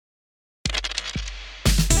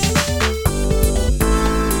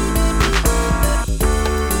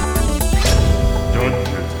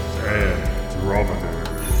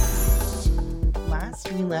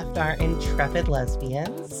left our intrepid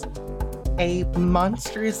lesbians, a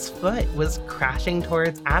monstrous foot was crashing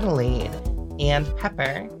towards Adelaide and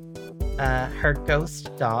Pepper, her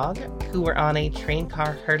ghost dog, who were on a train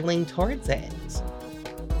car hurtling towards it.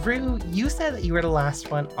 Rue, you said that you were the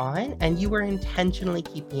last one on, and you were intentionally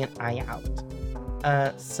keeping an eye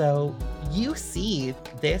out. So you see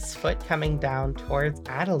this foot coming down towards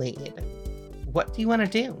Adelaide. What do you want to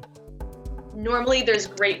do? Normally there's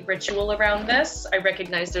great ritual around this. I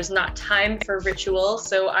recognize there's not time for ritual,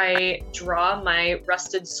 so I draw my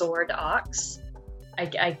rusted sword ox.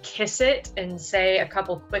 I kiss it and say a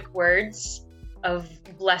couple quick words of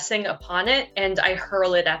blessing upon it, and I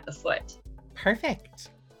hurl it at the foot. Perfect.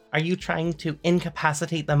 Are you trying to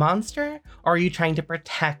incapacitate the monster, or are you trying to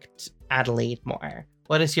protect Adelaide more?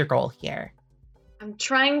 What is your goal here? I'm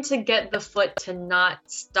trying to get the foot to not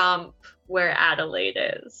stomp where Adelaide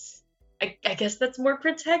is. I guess that's more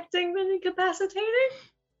protecting than incapacitating?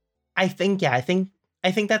 I think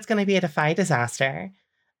that's going to be a defy disaster.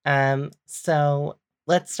 So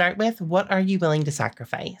let's start with, what are you willing to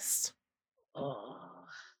sacrifice?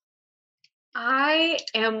 I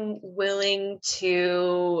am willing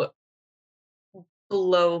to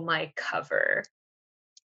blow my cover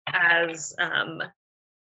as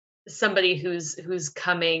somebody who's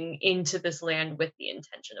coming into this land with the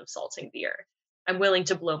intention of salting the earth. I'm willing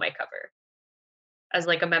to blow my cover as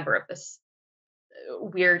like a member of this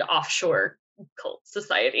weird offshore cult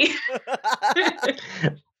society.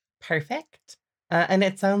 Perfect. And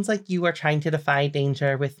it sounds like you are trying to defy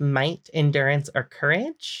danger with might, endurance, or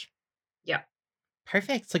courage. Yeah.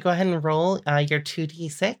 Perfect. So go ahead and roll your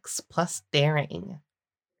 2d6 plus daring.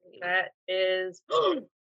 That is...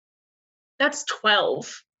 That's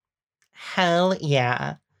 12. Hell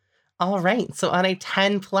yeah. All right. So on a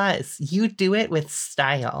 10 plus, you do it with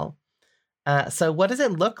style. So what does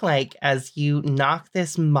it look like as you knock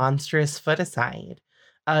this monstrous foot aside?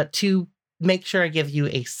 To make sure I give you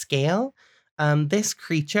a scale, this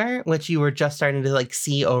creature, which you were just starting to like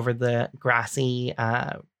see over the grassy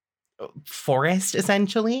forest,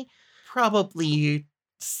 essentially, probably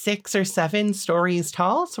 6 or 7 stories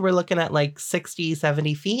tall. So we're looking at like 60,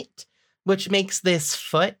 70 feet, which makes this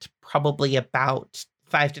foot probably about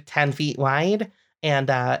 5 to 10 feet wide and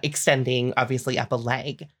extending obviously up a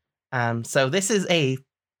leg. So this is a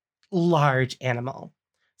large animal.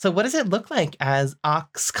 So what does it look like as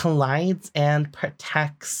Ox collides and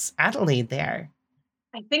protects Adelaide there?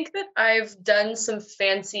 I think that I've done some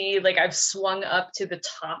fancy, like I've swung up to the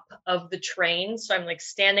top of the train. So I'm like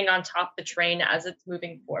standing on top of the train as it's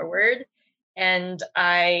moving forward. And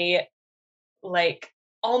I like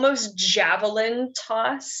almost javelin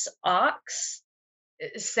toss Ox,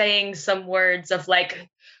 saying some words of like,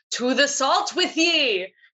 "To the salt with ye!"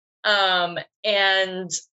 And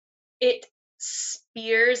it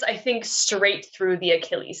spears, I think, straight through the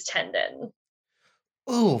Achilles tendon.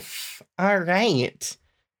 Oof. All right.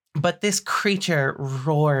 But this creature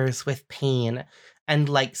roars with pain and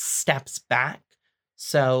like steps back.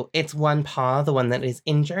 So its one paw, the one that is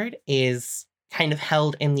injured, is kind of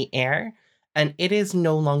held in the air, and it is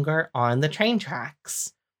no longer on the train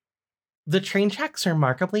tracks. The train tracks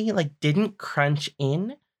remarkably like didn't crunch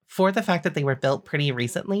in. For the fact that they were built pretty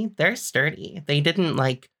recently, they're sturdy. They didn't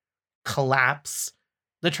like collapse.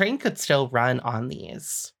 The train could still run on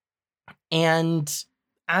these. And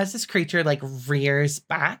as this creature like rears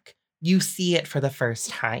back, you see it for the first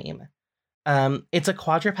time. It's a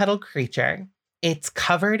quadrupedal creature. It's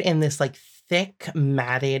covered in this like thick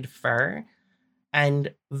matted fur,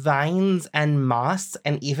 and vines and moss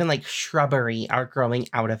and even like shrubbery are growing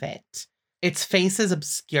out of it. Its face is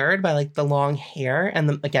obscured by like the long hair and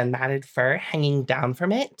the, again, matted fur hanging down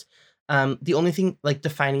from it. The only thing like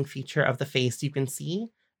defining feature of the face you can see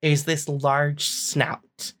is this large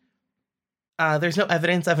snout. There's no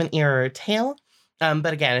evidence of an ear or a tail,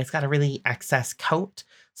 but again, it's got a really excess coat,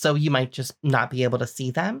 so you might just not be able to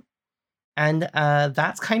see them. And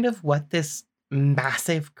that's kind of what this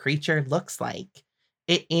massive creature looks like.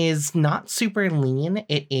 It is not super lean.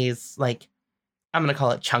 It is like, I'm going to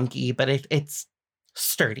call it chunky, but it's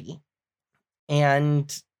sturdy.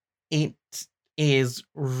 And it is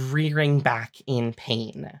rearing back in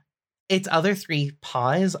pain. Its other 3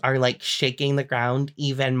 paws are like shaking the ground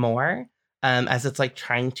even more as it's like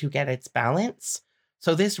trying to get its balance.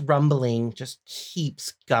 So this rumbling just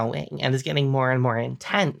keeps going and is getting more and more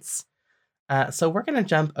intense. So we're going to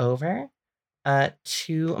jump over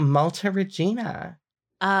to Malta Regina.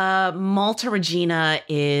 Malta Regina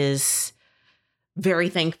is very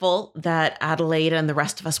thankful that Adelaide and the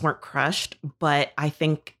rest of us weren't crushed, but I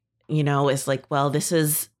think, is like, well, this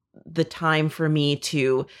is the time for me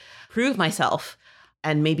to prove myself.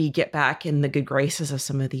 and maybe get back in the good graces of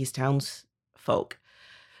some of these townsfolk.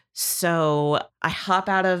 So I hop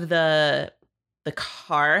out of the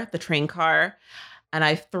car, the train car, and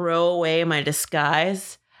I throw away my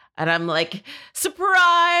disguise. And I'm like,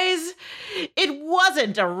 surprise! It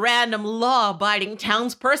wasn't a random law-abiding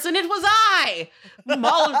townsperson. It was I,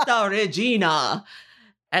 Malta Regina.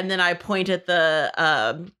 And then I point at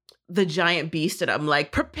the giant beast, and I'm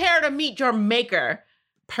like, prepare to meet your maker.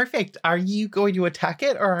 Perfect. Are you going to attack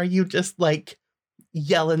it, or are you just like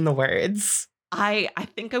yelling the words? I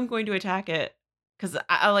think I'm going to attack it because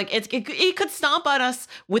I like it could stomp on us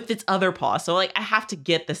with its other paw. So like I have to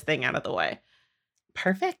get this thing out of the way.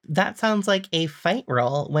 Perfect. That sounds like a fight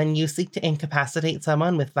roll. When you seek to incapacitate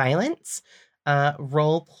someone with violence,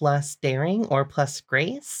 roll plus daring or plus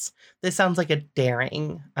grace. This sounds like a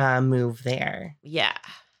daring move there. Yeah.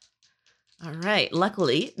 All right.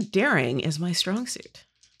 Luckily, daring is my strong suit.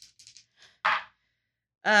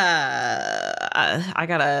 I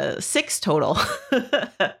got a 6 total.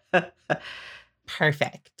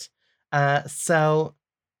 Perfect. So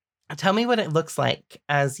tell me what it looks like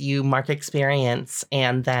as you mark experience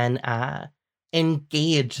and then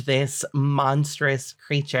engage this monstrous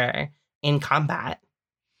creature in combat.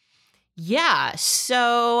 Yeah.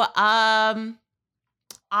 So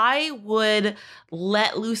I would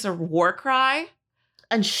let loose a war cry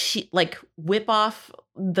and whip off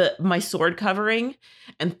my sword covering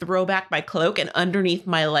and throw back my cloak, and underneath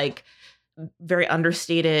my like very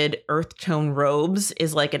understated earth tone robes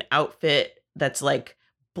is like an outfit that's like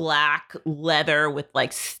black leather with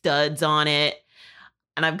like studs on it,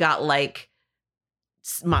 and I've got like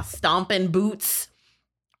my stomping boots,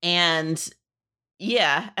 and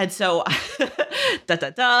yeah, and so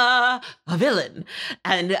a villain,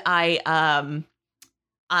 and I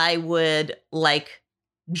would like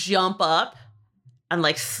jump up and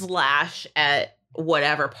like slash at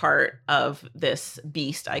whatever part of this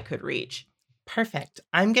beast I could reach. Perfect.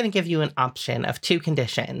 I'm going to give you an option of 2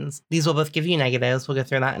 conditions. These will both give you negatives. We'll go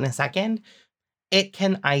through that in a second. It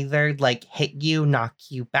can either like hit you, knock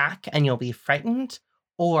you back, and you'll be frightened,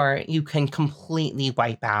 or you can completely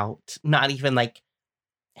wipe out, not even like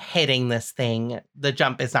hitting this thing. The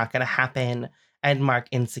jump is not going to happen, and mark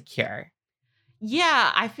insecure.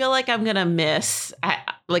 Yeah, I feel like I'm going to miss.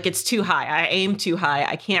 Like it's too high. I aim too high.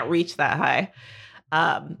 I can't reach that high.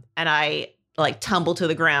 And I like tumble to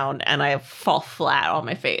the ground and I fall flat on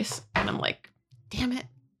my face. And I'm like, damn it.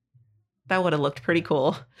 That would have looked pretty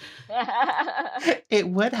cool. It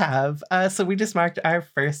would have. So we just marked our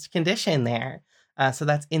first condition there. So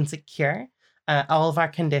that's insecure. All of our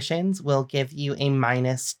conditions will give you a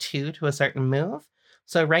 -2 to a certain move.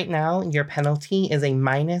 So right now, your penalty is a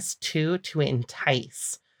 -2 to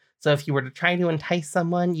entice. So if you were to try to entice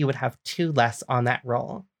someone, you would have 2 less on that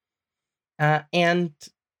roll. And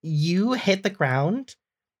you hit the ground.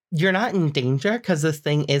 You're not in danger because this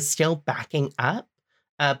thing is still backing up.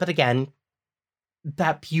 But again,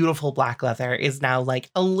 that beautiful black leather is now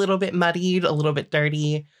like a little bit muddied, a little bit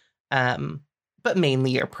dirty. But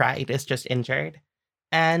mainly your pride is just injured.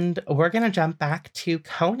 And we're going to jump back to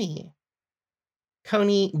Coney.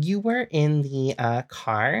 Coney, you were in the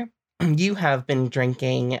car. You have been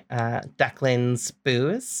drinking Declan's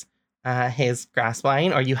booze, his grass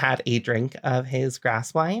wine, or you had a drink of his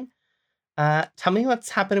grass wine. Tell me what's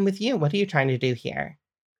happening with you. What are you trying to do here?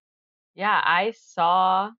 Yeah, I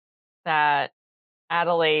saw that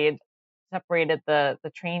Adelaide separated the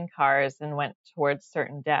train cars and went towards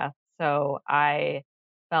certain death. So I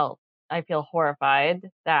feel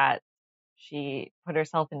horrified that she put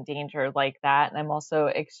herself in danger like that. And I'm also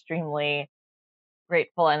extremely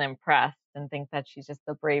grateful and impressed and think that she's just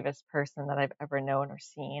the bravest person that I've ever known or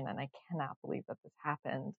seen. And I cannot believe that this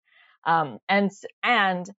happened.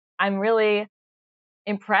 And I'm really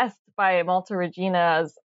impressed by Malta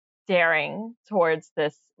Regina's daring towards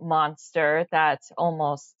this monster that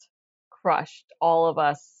almost crushed all of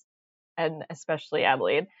us, and especially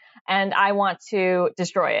Adelaide. And I want to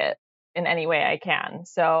destroy it in any way I can.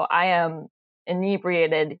 So I am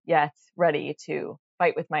inebriated yet ready to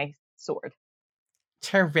fight with my sword.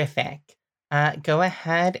 Terrific. Go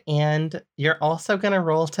ahead, and you're also going to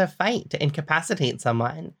roll to fight, to incapacitate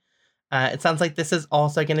someone. It sounds like this is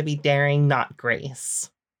also going to be daring, not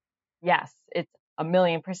grace. Yes, it's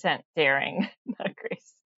 1,000,000% daring, not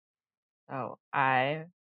grace. So I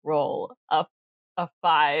roll up a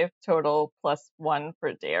 5 total plus 1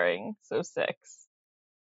 for daring, so 6.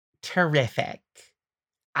 Terrific.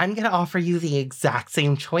 I'm going to offer you the exact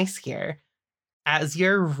same choice here. As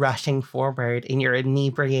you're rushing forward in your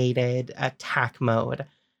inebriated attack mode,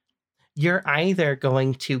 you're either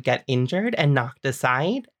going to get injured and knocked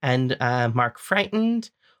aside and mark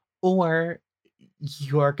frightened, or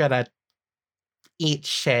you're gonna eat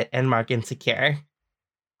shit and mark insecure.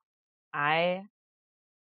 I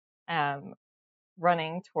am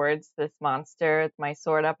running towards this monster with my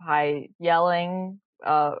sword up high, yelling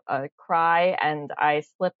a cry, and I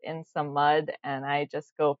slip in some mud and I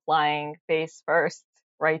just go flying face first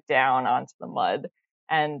right down onto the mud,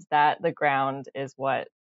 and that the ground is what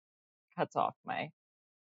cuts off my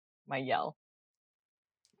yell.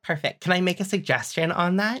 Perfect. Can I make a suggestion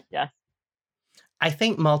on that? Yes. I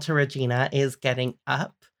think Malta Regina is getting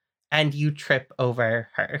up and you trip over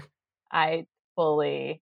her. I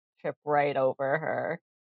fully trip right over her,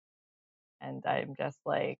 and I'm just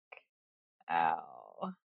like,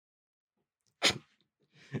 ow.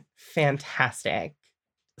 Fantastic.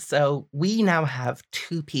 So we now have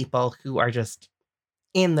two people who are just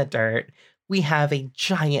in the dirt. We have a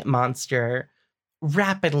giant monster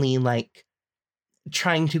rapidly, like,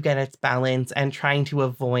 trying to get its balance and trying to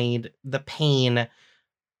avoid the pain.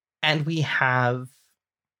 And we have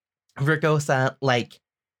Ragosa, like,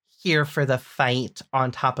 here for the fight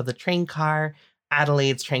on top of the train car.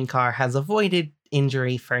 Adelaide's train car has avoided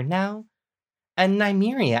injury for now. And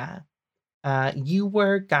Nymeria, you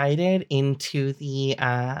were guided into the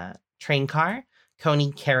train car.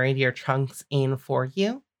 Coney carried your trunks in for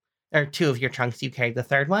you. Or two of your trunks, you carried the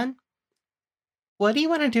third one. What do you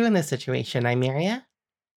want to do in this situation, Nymeria?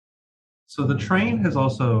 So the train has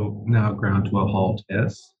also now ground to a halt,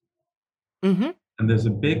 yes? Mm-hmm. And there's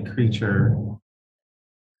a big creature.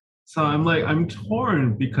 So I'm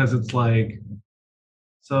torn because it's like,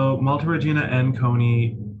 so Malta Regina and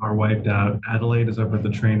Coney are wiped out. Adelaide is over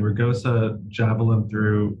the train. Ragosa javelin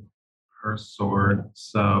through her sword.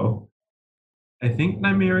 So I think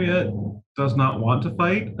Nymeria does not want to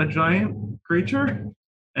fight a giant creature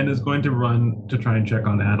and is going to run to try and check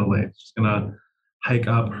on Adelaide. She's gonna hike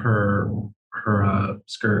up her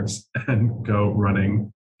skirts and go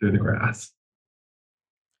running through the grass.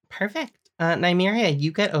 Perfect. Nymeria,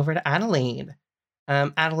 you get over to Adelaide.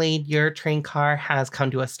 Adelaide, your train car has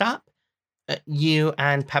come to a stop. You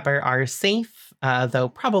and Pepper are safe, though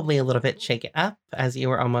probably a little bit shaken up as you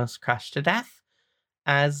were almost crushed to death,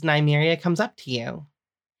 as Nymeria comes up to you.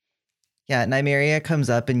 Yeah, Nymeria comes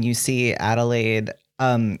up and you see Adelaide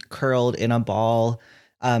curled in a ball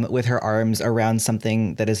with her arms around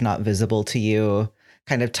something that is not visible to you,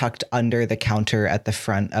 kind of tucked under the counter at the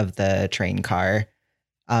front of the train car,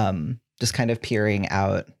 just kind of peering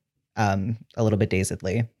out a little bit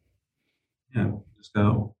dazedly. Yeah, just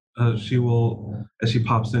go. She will, as she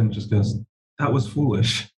pops in, just goes, "That was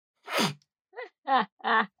foolish."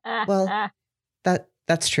 Well,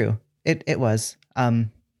 that's true. It was.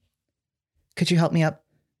 Could you help me up?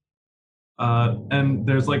 And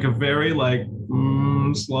there's like a very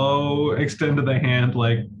slow extend of the hand,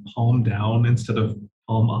 like palm down instead of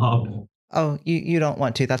palm up. Oh, you don't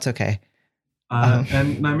want to. That's okay.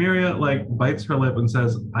 And Nymeria like bites her lip and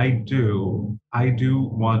says, I do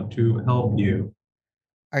want to help you.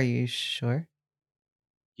 Are you sure?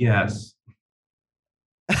 Yes.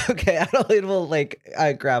 Okay, Adelaide will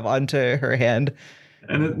grab onto her hand.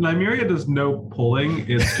 And Nymeria does no pulling.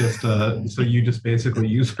 It's just so you just basically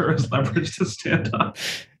use her as leverage to stand up.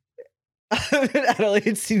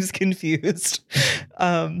 Adelaide seems confused,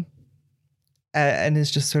 and is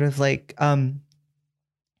just sort of like,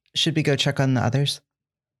 should we go check on the others?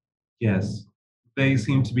 Yes, they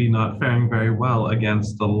seem to be not faring very well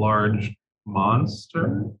against the large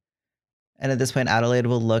monster. And at this point, Adelaide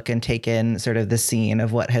will look and take in sort of the scene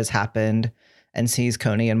of what has happened and sees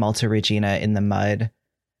Coney and Malta Regina in the mud,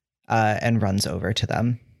 and runs over to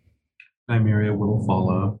them. Nymeria will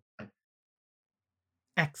follow.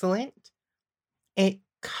 Excellent. It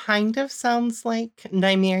kind of sounds like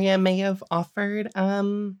Nymeria may have offered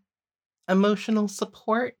emotional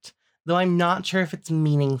support, though I'm not sure if it's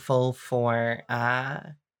meaningful for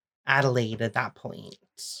Adelaide at that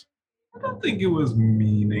point. I don't think it was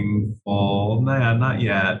meaningful. Nah, not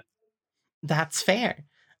yet. That's fair.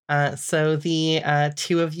 So the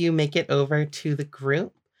two of you make it over to the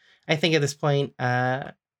group. I think at this point,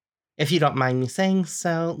 if you don't mind me saying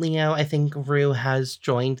so, Leo, I think Rue has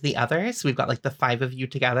joined the others. We've got like the 5 of you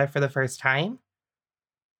together for the first time.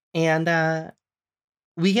 And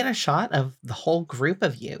we get a shot of the whole group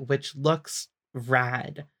of you, which looks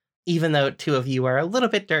rad. Even though 2 of you are a little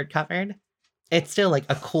bit dirt covered, it's still like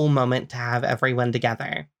a cool moment to have everyone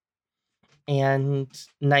together. And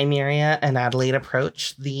Nymeria and Adelaide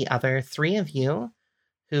approach the other 3 of you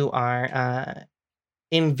who are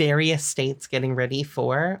in various states getting ready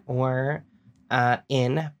for or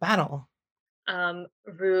in battle.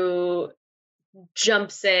 Rue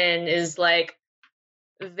jumps in, is like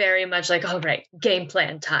very much like, all right, game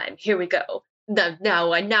plan time. Here we go.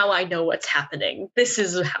 Now I know what's happening. This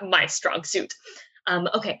is my strong suit.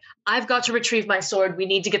 Okay, I've got to retrieve my sword. We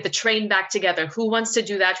need to get the train back together. Who wants to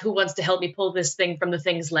do that? Who wants to help me pull this thing from the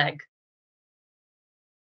thing's leg?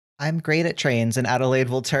 I'm great at trains, and Adelaide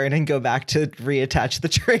will turn and go back to reattach the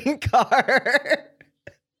train car.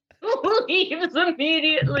 Leaves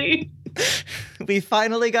immediately. We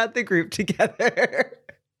finally got the group together.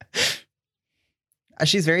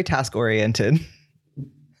 She's very task oriented.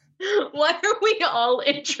 Why are we all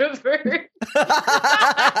introverts?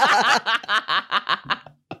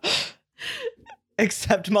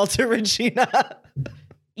 Except Malta Regina.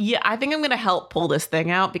 Yeah, I think I'm going to help pull this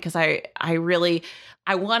thing out because I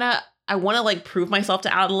want to like prove myself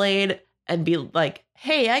to Adelaide and be like,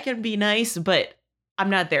 "Hey, I can be nice, but I'm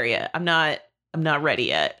not there yet. I'm not ready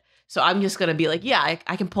yet." So I'm just going to be like, "Yeah,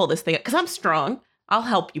 I can pull this thing out cuz I'm strong. I'll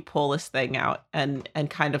help you pull this thing out and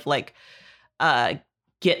kind of like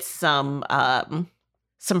get some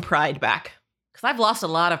pride back cuz I've lost a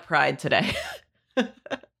lot of pride today."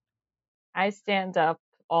 I stand up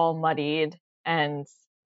all muddied and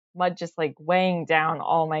mud just like weighing down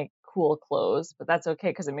all my cool clothes, but that's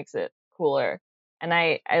okay because it makes it cooler. And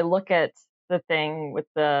I look at the thing with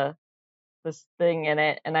this thing in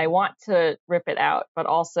it, and I want to rip it out, but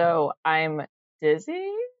also I'm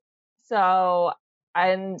dizzy. So,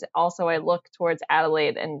 and also I look towards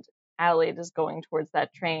Adelaide, and Adelaide is going towards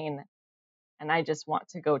that train, and I just want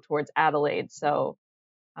to go towards Adelaide. So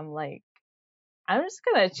I'm like, I'm just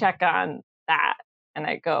gonna check on that, and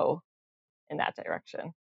I go in that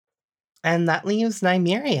direction. And that leaves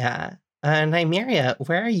Nymeria. Nymeria,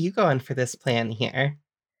 where are you going for this plan here?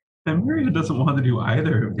 Nymeria doesn't want to do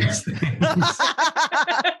either of these things.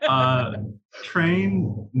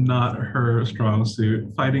 Train, not her strong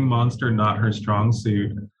suit. Fighting monster, not her strong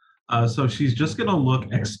suit. So she's just going to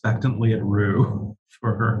look expectantly at Rue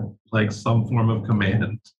for her, like some form of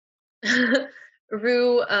command.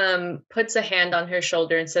 Rue puts a hand on her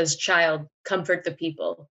shoulder and says, "Child, comfort the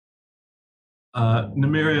people."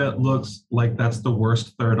 Nymeria looks like that's the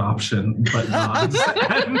worst third option, but nods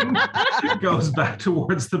and goes back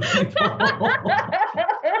towards the people.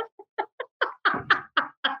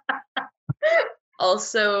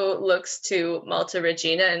 Also looks to Malta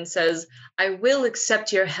Regina and says, "I will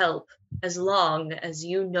accept your help as long as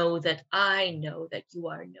you know that I know that you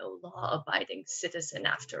are no law-abiding citizen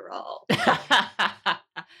after all."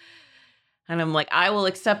 And I'm like, I will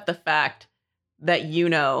accept the fact that you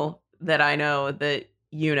know that I know that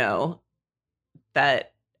you know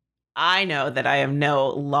that I know that I am no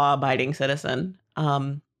law-abiding citizen.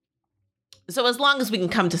 So as long as we can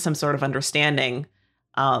come to some sort of understanding,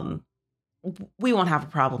 we won't have a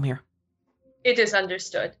problem here. It is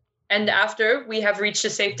understood. And after we have reached a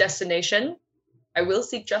safe destination, I will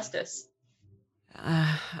seek justice.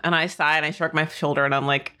 And I sigh and I shrug my shoulder and I'm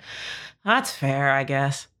like, that's fair, I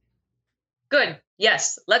guess. Good.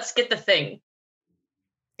 Yes, let's get the thing.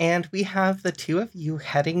 And we have the two of you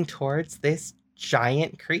heading towards this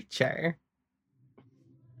giant creature.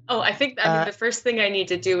 Oh, I think the first thing I need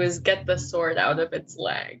to do is get the sword out of its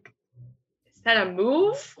leg. Is that a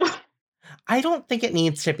move? I don't think it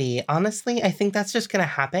needs to be. Honestly, I think that's just going to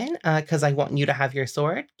happen because I want you to have your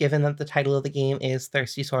sword, given that the title of the game is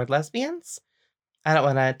Thirsty Sword Lesbians. I don't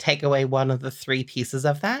want to take away one of the three pieces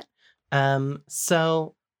of that.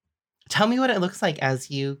 So tell me what it looks like as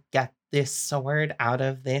you get this sword out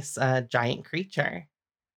of this giant creature.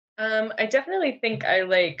 I definitely think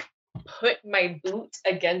I put my boot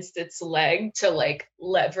against its leg to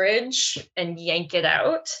leverage and yank it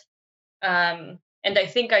out. And I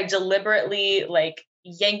think I deliberately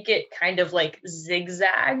yank it kind of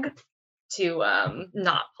zigzag to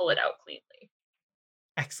not pull it out cleanly.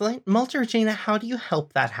 Excellent. Malta Regina, how do you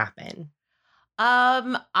help that happen?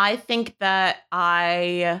 I think that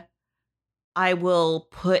I will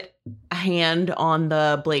put a hand on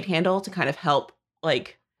the blade handle to kind of help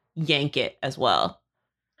yank it as well.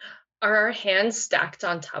 Are our hands stacked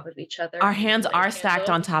on top of each other? Our hands are stacked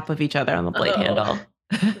on top of each other on the blade handle.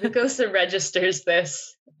 Lugosa registers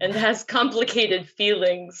this and has complicated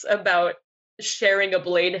feelings about sharing a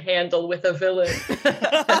blade handle with a villain.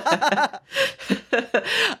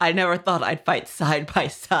 I never thought I'd fight side by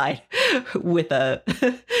side with a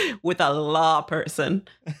law person.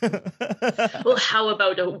 Well, how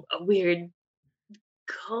about a weird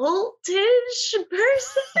cultish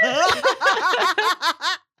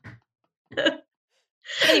person?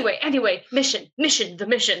 Anyway, mission.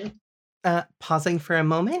 Pausing for a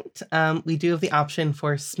moment, we do have the option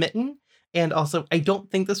for smitten. And also, I don't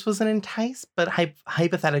think this was an entice, but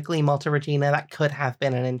hypothetically, Malta Regina, that could have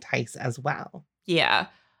been an entice as well. Yeah.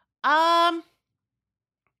 I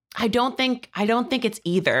don't think it's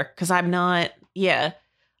either, because I'm not. Yeah,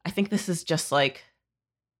 I think this is just like,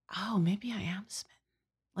 oh, maybe I am smitten.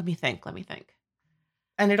 Let me think.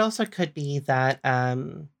 And it also could be that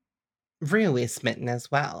Rue is smitten as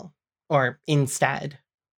well, or instead.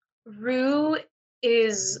 Rue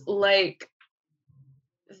is like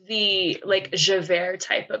the Javert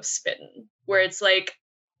type of smitten, where it's like,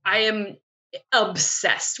 I am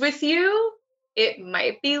obsessed with you. It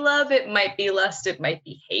might be love, it might be lust, it might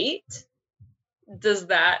be hate. Does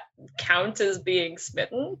that count as being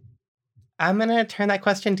smitten? I'm going to turn that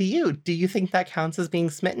question to you. Do you think that counts as being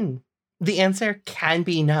smitten? The answer can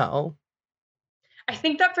be no. I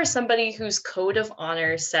think that for somebody whose code of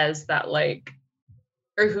honor says that,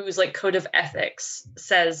 or whose code of ethics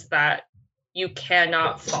says that you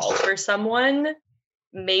cannot fall for someone,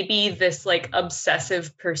 maybe this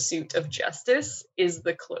obsessive pursuit of justice is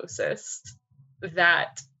the closest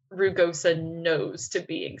that Rugosa knows to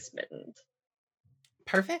being smitten.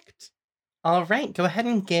 Perfect. All right, go ahead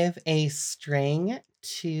and give a string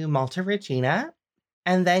to Malta Regina,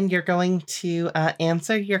 and then you're going to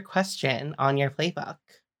answer your question on your playbook.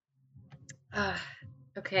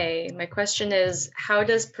 Okay, my question is, how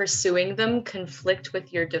does pursuing them conflict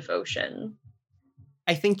with your devotion?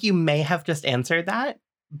 I think you may have just answered that,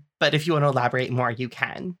 but if you want to elaborate more, you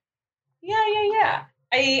can. Yeah.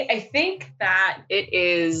 I think that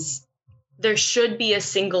there should be a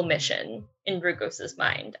single mission in Rugosa's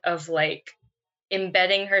mind of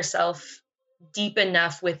embedding herself deep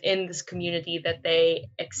enough within this community that they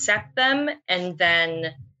accept them, and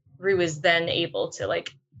then Rue is then able to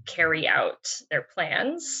carry out their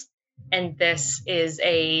plans. And this is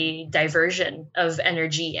a diversion of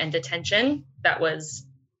energy and attention that was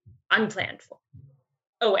unplanned for.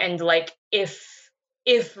 Oh, and if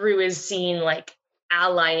Rue is seen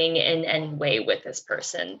allying in any way with this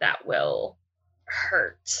person, that will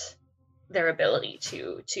hurt their ability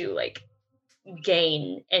to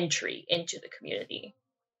gain entry into the community,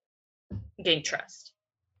 gain trust.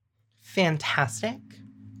 Fantastic.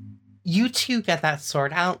 You two get that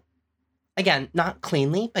sword out. Again, not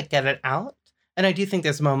cleanly, but get it out. And I do think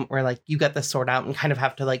there's a moment where you get the sword out and kind of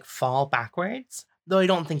have to fall backwards. Though I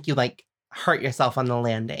don't think you hurt yourself on the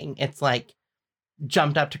landing. It's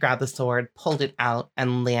jumped up to grab the sword, pulled it out,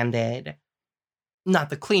 and landed.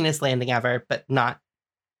 Not the cleanest landing ever, but you're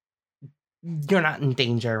not in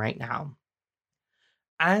danger right now.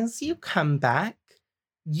 As you come back,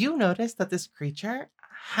 you notice that this creature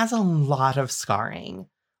has a lot of scarring,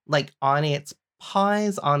 on its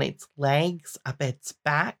paws, on its legs, up its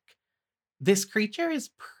back. This creature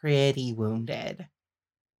is pretty wounded.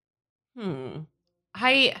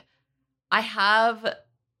 I have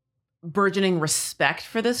burgeoning respect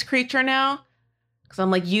for this creature now, because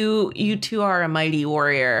I'm you two are a mighty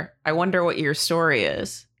warrior. I wonder what your story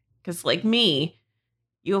is, because like me,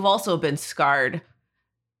 you have also been scarred,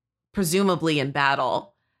 presumably in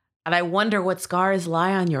battle, and I wonder what scars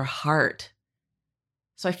lie on your heart.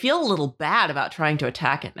 So I feel a little bad about trying to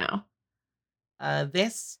attack it now.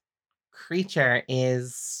 This creature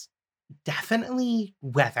is definitely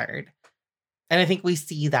weathered. And I think we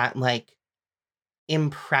see that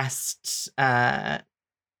impressed air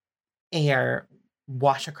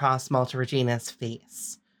wash across Malta Regina's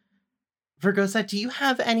face. Rugosa, do you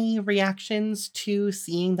have any reactions to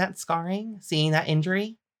seeing that scarring, seeing that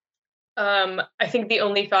injury? I think the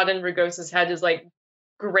only thought in Rugosa's head is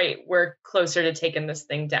great, we're closer to taking this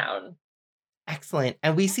thing down. Excellent.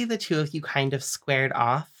 And we see the two of you kind of squared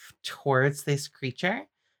off towards this creature.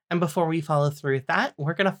 And before we follow through with that,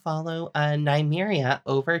 we're going to follow Nymeria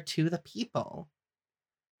over to the people.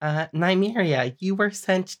 Nymeria, you were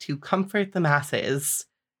sent to comfort the masses.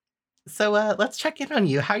 So let's check in on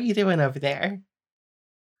you. How are you doing over there?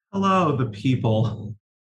 Hello, the people.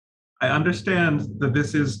 I understand that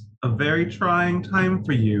this is a very trying time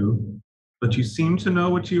for you, but you seem to know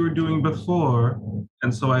what you were doing before,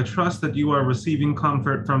 and so I trust that you are receiving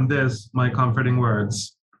comfort from this, my comforting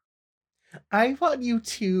words. I want you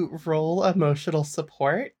to roll emotional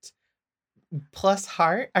support plus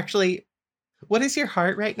heart. Actually, what is your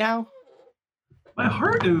heart right now? My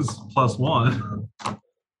heart is +1.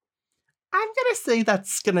 I'm going to say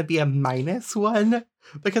that's going to be a -1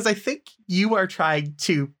 because I think you are trying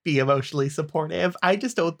to be emotionally supportive. I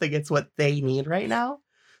just don't think it's what they need right now.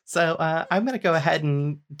 So I'm going to go ahead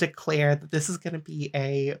and declare that this is going to be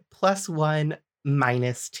a +1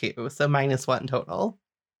 -2. So -1 total.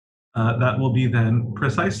 That will be then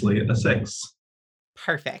precisely a 6.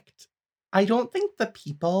 Perfect. I don't think the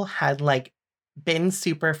people had like been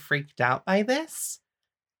super freaked out by this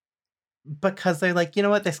because they're like, you know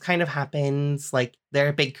what, this kind of happens. Like,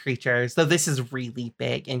 they're big creatures, though this is really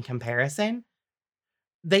big in comparison.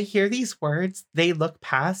 They hear these words, they look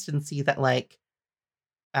past and see that like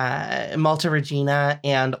Malta Regina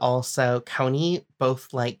and also Coney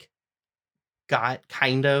both like got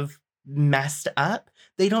kind of messed up.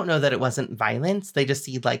 They don't know that it wasn't violence. They just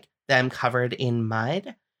see like them covered in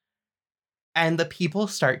mud. And the people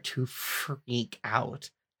start to freak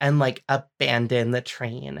out and like abandon the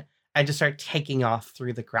train and just start taking off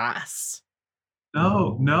through the grass.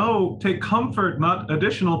 No, take comfort, not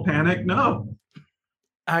additional panic. No.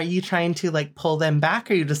 Are you trying to like pull them back,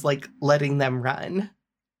 or are you just like letting them run?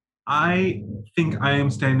 I think I am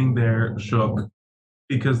standing there shook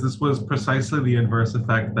because this was precisely the adverse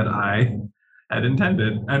effect that I had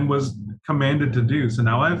intended and was commanded to do. So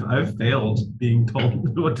now I've failed being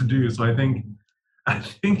told what to do. So I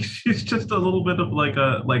think she's just a little bit of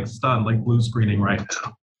like stunned, like blue screening right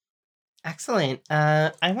now. Excellent.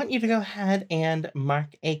 I want you to go ahead and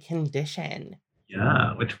mark a condition.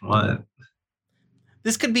 Yeah, which one?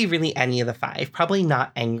 This could be really any of the 5. Probably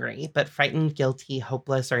not angry, but frightened, guilty,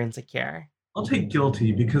 hopeless, or insecure. I'll take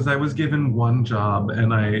guilty because I was given one job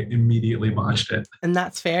and I immediately botched it. And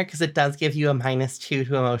that's fair because it does give you a -2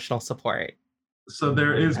 to emotional support. So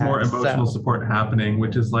there is more emotional support happening,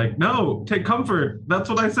 which is like, no, take comfort. That's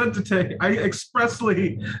what I said to take. I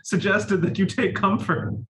expressly suggested that you take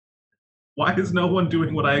comfort. Why is no one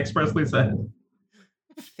doing what I expressly said?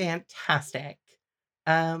 Fantastic.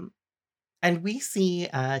 And we see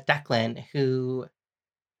Declan, who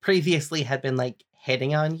previously had been like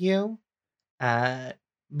hitting on you. The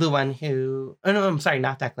one who, oh no, I'm sorry,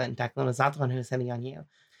 not Declan. Declan was not the one who was hitting on you.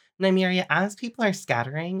 Nymeria, as people are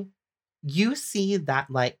scattering, you see that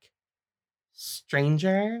like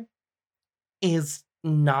stranger is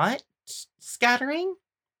not scattering.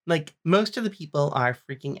 Like, most of the people are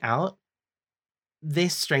freaking out.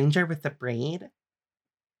 This stranger with the braid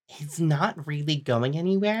is not really going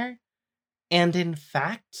anywhere. And in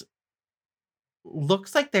fact,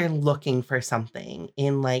 looks like they're looking for something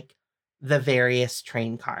in like the various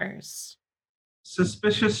train cars.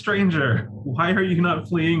 Suspicious stranger, why are you not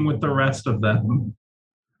fleeing with the rest of them,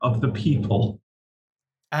 of the people?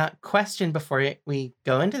 Question before we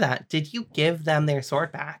go into that. Did you give them their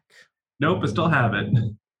sword back? Nope, I still have it.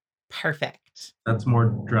 Perfect. That's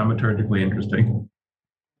more dramaturgically interesting.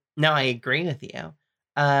 No, I agree with you.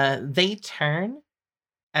 They turn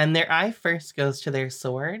and their eye first goes to their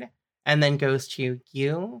sword and then goes to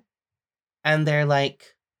you. And they're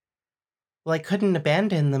like, well, I couldn't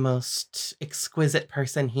abandon the most exquisite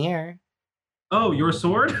person here. Oh, your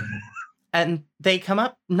sword? And they come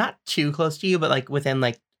up not too close to you, but like within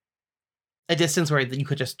like a distance where you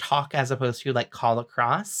could just talk as opposed to like call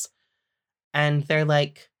across. And they're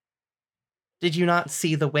like, did you not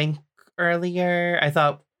see the wink earlier? I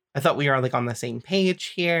thought we were like on the same page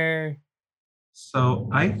here. So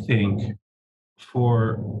I think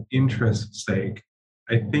for interest's sake,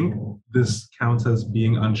 I think this counts as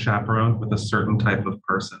being unchaperoned with a certain type of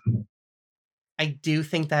person. I do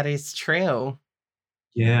think that is true.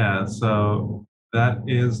 Yeah, so that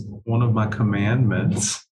is one of my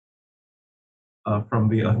commandments from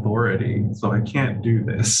the authority. So I can't do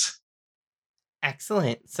this.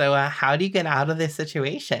 Excellent. So how do you get out of this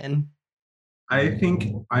situation? I think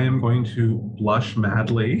I am going to blush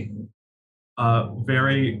madly,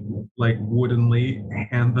 very like woodenly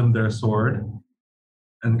hand them their sword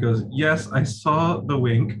and goes, yes, I saw the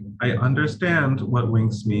wink. I understand what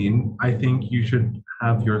winks mean. I think you should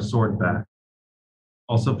have your sword back.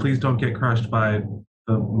 Also, please don't get crushed by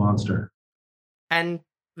the monster. And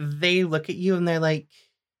they look at you and they're like,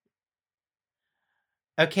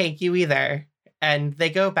 okay, you either. And they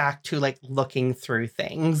go back to like looking through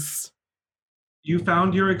things. You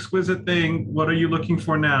found your exquisite thing. What are you looking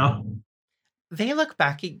for now? They look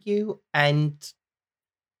back at you and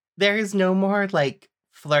there is no more like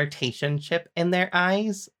flirtationship in their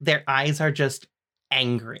eyes. Their eyes are just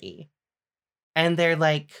angry. And they're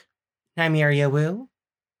like, Nymeria Wu,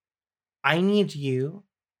 I need you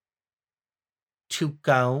to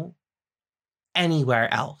go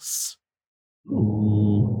anywhere else.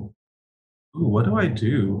 Ooh, what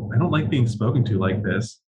do? I don't like being spoken to like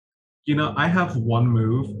this. You know, I have one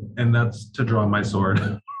move, and that's to draw my sword.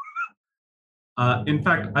 In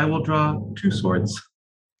fact, I will draw 2 swords.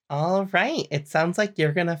 All right. It sounds like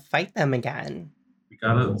you're going to fight them again. We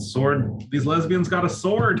got a sword. These lesbians got a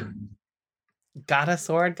sword. Got a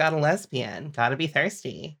sword, got a lesbian. Gotta be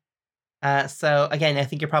thirsty. So again, I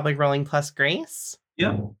think you're probably rolling plus grace.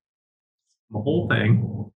 Yep. The whole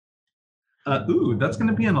thing. Ooh, that's going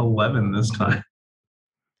to be an 11 this time.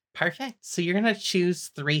 Perfect. So you're going to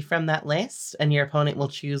choose 3 from that list, and your opponent will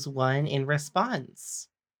choose 1 in response.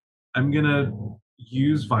 I'm going to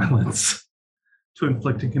use violence to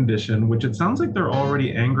inflict a condition, which it sounds like they're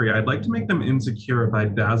already angry. I'd like to make them insecure by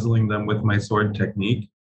dazzling them with my sword technique.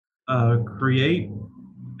 Create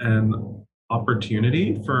an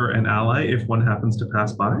opportunity for an ally if one happens to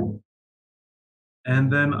pass by.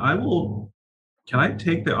 And then I will. Can I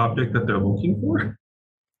take the object that they're looking for?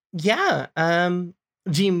 Yeah.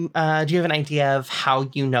 Do you have an idea of how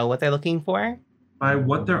you know what they're looking for? By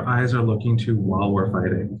what their eyes are looking to while we're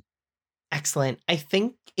fighting. Excellent. I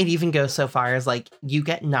think it even goes so far as like you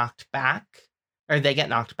get knocked back, or they get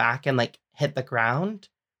knocked back and like hit the ground,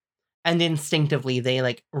 and instinctively they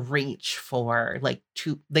like reach for like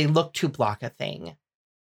they look to block a thing.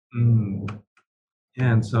 Mm.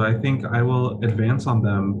 And so I think I will advance on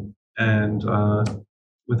them, and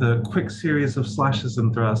with a quick series of slashes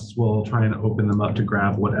and thrusts, we'll try and open them up to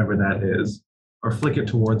grab whatever that is, or flick it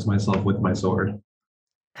towards myself with my sword.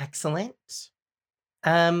 Excellent.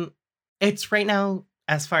 It's right now,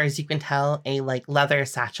 as far as you can tell, a like leather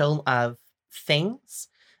satchel of things.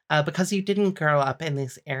 Because you didn't grow up in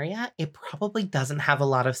this area, it probably doesn't have a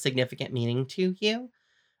lot of significant meaning to you.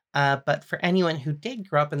 But for anyone who did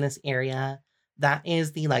grow up in this area, that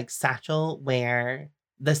is the like satchel where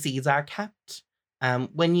the seeds are kept.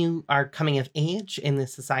 When you are coming of age in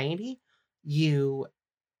this society, you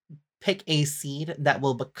pick a seed that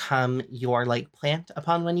will become your like plant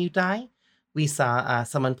upon when you die. We saw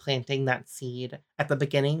someone planting that seed at the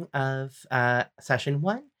beginning of session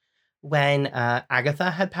 1 when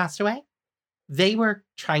Agatha had passed away. They were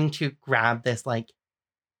trying to grab this like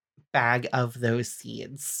bag of those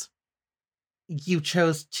seeds. You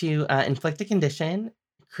chose to inflict a condition,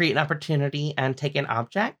 create an opportunity, and take an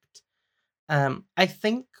object. I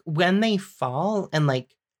think when they fall and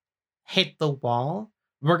like hit the wall,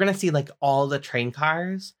 we're gonna see like all the train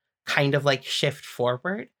cars kind of like shift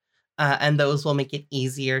forward, and those will make it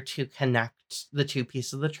easier to connect the 2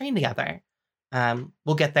 pieces of the train together.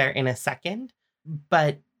 We'll get there in a second,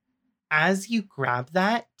 but as you grab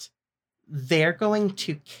that, they're going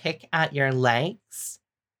to kick at your legs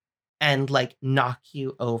and like knock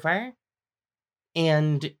you over,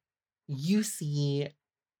 and you see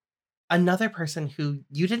another person who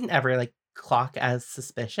you didn't ever like clock as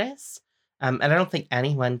suspicious. And I don't think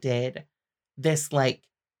anyone did. This like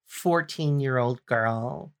 14-year-old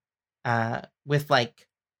girl with like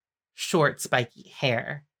short spiky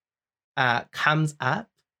hair comes up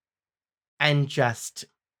and just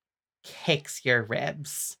kicks your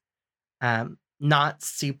ribs. Not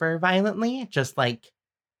super violently, just like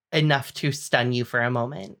enough to stun you for a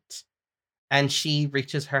moment. And she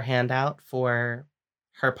reaches her hand out for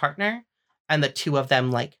her partner, and the 2 of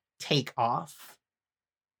them like take off.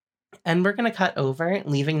 And we're gonna cut over,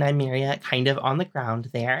 leaving Nymeria kind of on the ground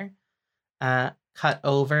there. Cut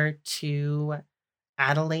over to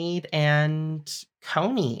Adelaide and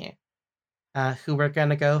Coney, who are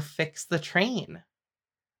gonna go fix the train.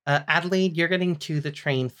 Adelaide, you're getting to the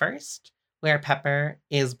train first, where Pepper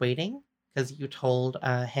is waiting because you told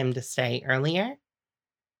him to stay earlier.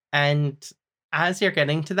 And as you're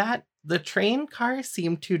getting to that, the train cars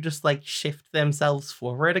seem to just like shift themselves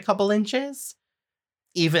forward a couple inches,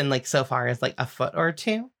 even like so far as like a foot or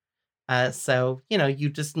 2. So, you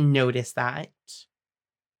just notice that.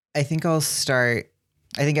 I think I'll start.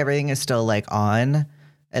 I think everything is still like on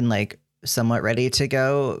and like somewhat ready to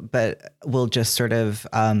go, but we'll just sort of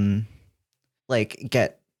like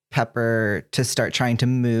get Pepper to start trying to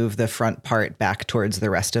move the front part back towards the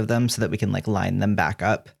rest of them so that we can like line them back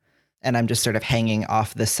up. And I'm just sort of hanging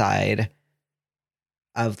off the side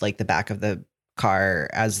of like the back of the car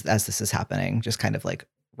as this is happening, just kind of like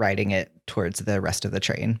riding it towards the rest of the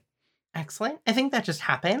train. Excellent. I think that just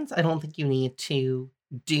happens. I don't think you need to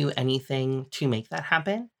do anything to make that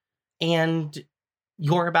happen. And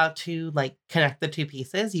you're about to like connect the 2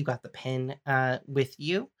 pieces. You got the pin with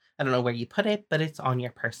you. I don't know where you put it, but it's on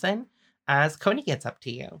your person as Coney gets up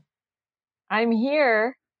to you. I'm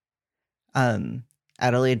here.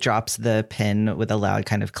 Adelaide drops the pin with a loud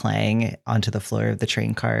kind of clang onto the floor of the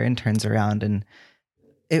train car and turns around. And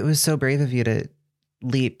it was so brave of you to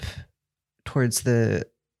leap towards the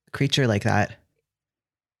creature like that.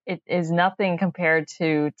 It is nothing compared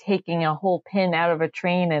to taking a whole pin out of a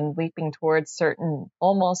train and leaping towards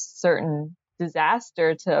almost certain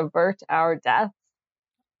disaster to avert our death.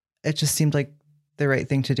 It just seemed like the right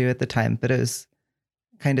thing to do at the time, but it was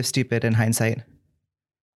kind of stupid in hindsight.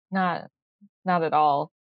 Not at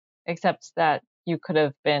all, except that you could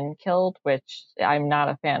have been killed, which I'm not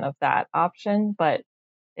a fan of that option, but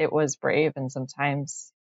it was brave, and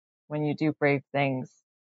sometimes when you do brave things,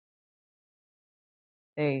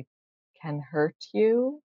 they can hurt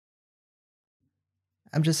you.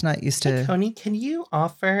 I'm just not used Hey, to. Coney, can you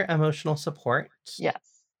offer emotional support? Yes.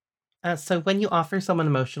 So when you offer someone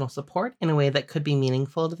emotional support in a way that could be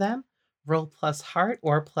meaningful to them, roll plus heart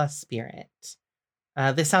or plus spirit.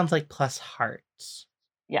 This sounds like plus heart.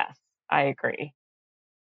 Yes, I agree.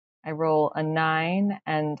 I roll a 9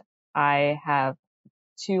 and I have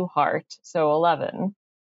 2 heart, so 11.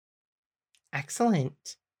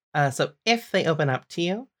 Excellent. So if they open up to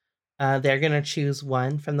you, they're going to choose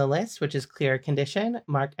one from the list, which is clear condition,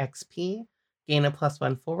 mark XP, gain a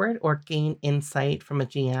 +1 forward, or gain insight from the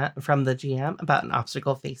GM about an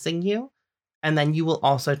obstacle facing you. And then you will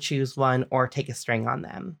also choose one or take a string on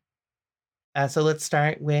them. So let's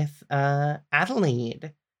start with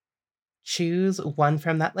Adelaide. Choose one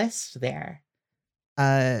from that list there.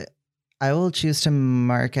 I will choose to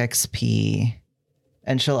mark XP,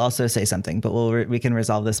 and she'll also say something, but we can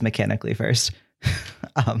resolve this mechanically first.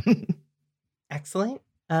 Excellent.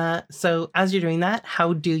 So as you're doing that,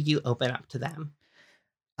 how do you open up to them?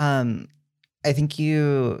 I think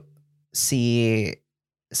you see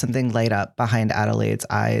something light up behind Adelaide's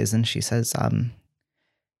eyes, and she says, I'm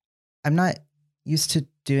not used to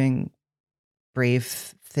doing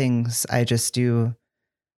brave things. I just do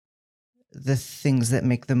the things that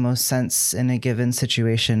make the most sense in a given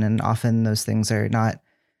situation, and often those things are not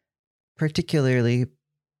particularly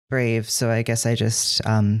brave. So I guess I just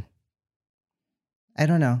I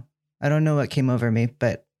don't know. I don't know what came over me,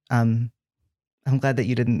 but I'm glad that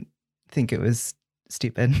you didn't think it was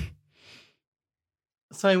stupid.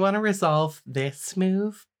 So I want to resolve this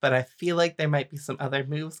move, but I feel like there might be some other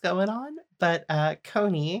moves going on. But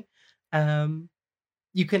Coney,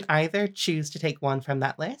 you can either choose to take one from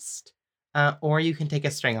that list, or you can take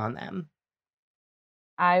a string on them.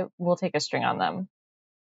 I will take a string on them,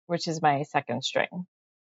 which is my second string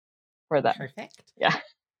for them. Perfect. Yeah.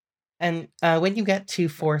 And when you get to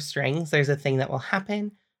 4 strings, there's a thing that will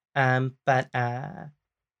happen. But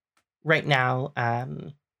right now,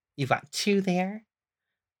 you've got 2 there.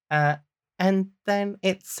 And then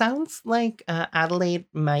it sounds like Adelaide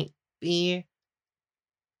might be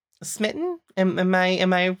smitten. Am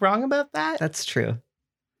I wrong about that? That's true.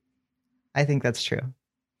 I think that's true.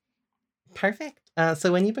 Perfect.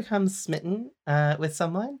 So when you become smitten with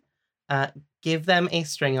someone, give them a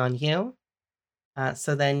string on you.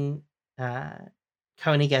 So then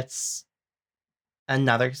Coney gets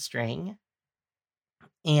another string.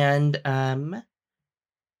 And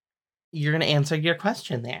you're going to answer your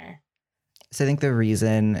question there. So I think the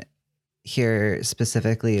reason here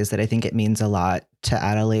specifically is that I think it means a lot to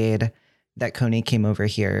Adelaide that Coney came over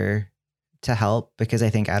here to help, because I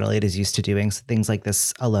think Adelaide is used to doing things like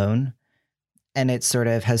this alone. And it sort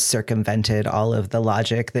of has circumvented all of the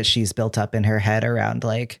logic that she's built up in her head around,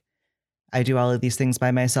 like, I do all of these things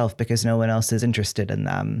by myself because no one else is interested in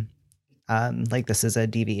them. Like, this is a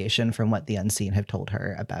deviation from what the unseen have told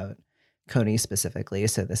her about Coney specifically.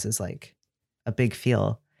 So this is like a big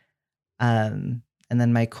feel. And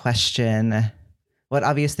then my question, what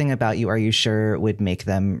obvious thing about you are you sure would make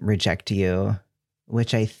them reject you?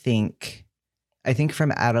 Which I think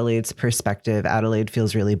from Adelaide's perspective, Adelaide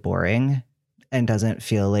feels really boring and doesn't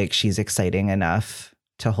feel like she's exciting enough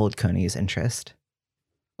to hold Coney's interest.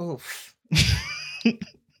 Oof.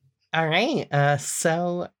 All right.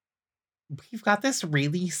 So we've got this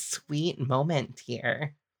really sweet moment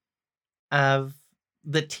here of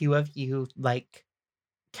the two of you like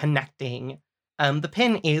connecting. The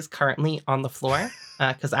pin is currently on the floor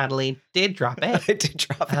because Adelaide did drop it. I did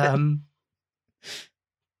drop it.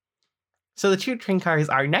 So the 2 train cars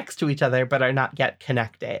are next to each other but are not yet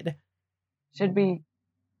connected. Should we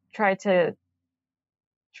try to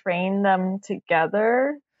train them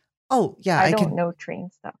together? Oh, yeah. I don't know train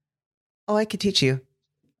stuff. Oh, I could teach you.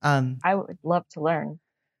 I would love to learn.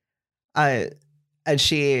 And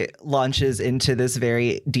she launches into this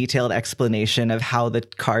very detailed explanation of how the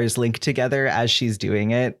cars link together as she's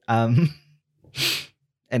doing it. And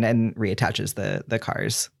then reattaches the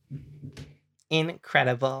cars.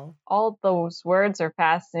 Incredible. All those words are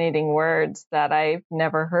fascinating words that I've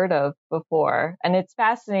never heard of before. And it's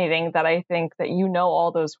fascinating that I think that you know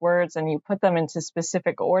all those words and you put them into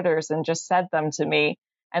specific orders and just said them to me,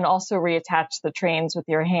 and also reattach the trains with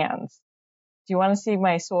your hands. Do you want to see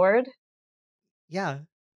my sword? Yeah.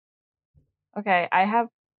 Okay, I have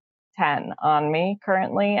 10 on me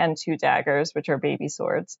currently and 2 daggers, which are baby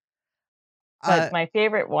swords. But my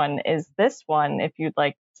favorite one is this one, if you'd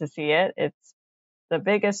like to see it. It's the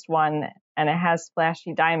biggest one, and it has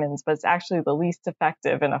splashy diamonds, but it's actually the least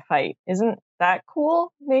effective in a fight. Isn't that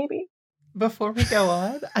cool? Maybe. Before we go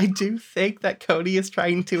on, I do think that Cody is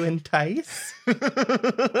trying to entice.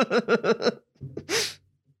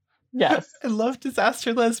 Yes. I love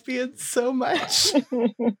disaster lesbians so much.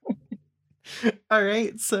 All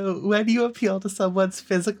right, so when you appeal to someone's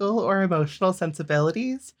physical or emotional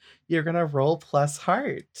sensibilities, you're going to roll plus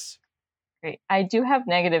heart. Great. I do have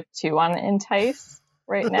 -2 on entice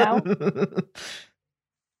right now.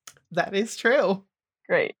 That is true.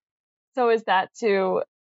 Great. So is that to...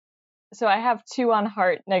 So I have 2 on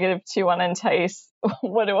heart, -2 on entice.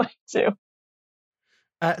 What do I do?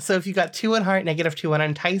 So if you got 2 on heart, -2 on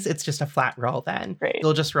entice, it's just a flat roll then. Great.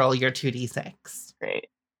 You'll just roll your 2d6. Great.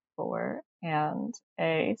 4 and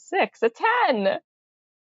a 6. A 10!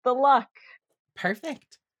 The luck.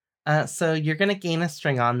 Perfect. So you're going to gain a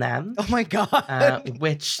string on them. Oh my god.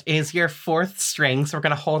 Which is your 4th string. So we're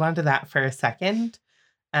going to hold on to that for a second.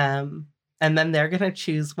 And then they're going to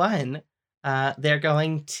choose one. They're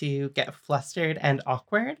going to get flustered and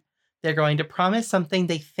awkward. They're going to promise something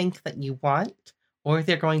they think that you want, or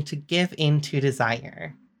they're going to give in to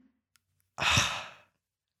desire.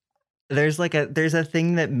 There's a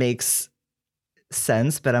thing that makes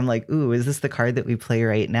sense, but I'm like, ooh, is this the card that we play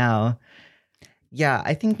right now? Yeah,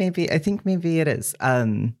 I think maybe it is.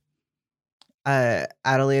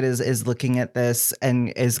 Adelaide is looking at this and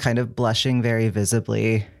is kind of blushing very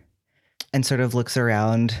visibly, and sort of looks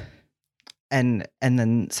around, and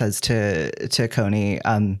then says to Coney,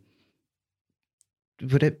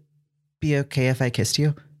 would it be okay if I kissed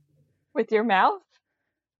you? With your mouth?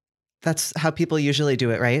 That's how people usually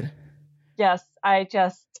do it, right? Yes, I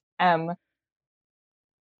just am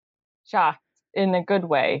shocked in a good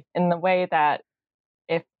way, in the way that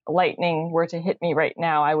if lightning were to hit me right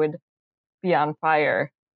now, I would be on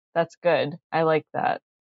fire. That's good. I like that.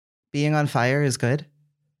 Being on fire is good?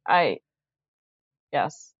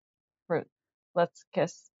 Yes. Let's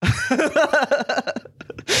kiss.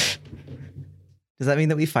 Does that mean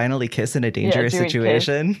that we finally kiss in a dangerous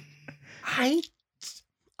situation?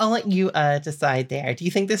 I'll let you decide there. Do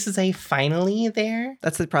you think this is a finally there?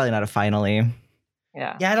 That's probably not a finally.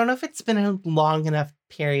 Yeah. Yeah, I don't know if it's been a long enough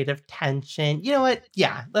period of tension. You know what?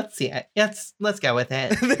 Yeah, let's see it. Let's go with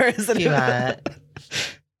it. There isn't. I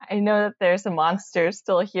know that there's a monster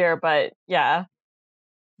still here, but yeah.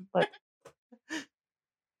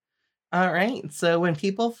 All right. So when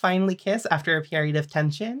people finally kiss after a period of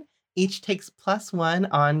tension, each takes +1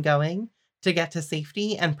 ongoing to get to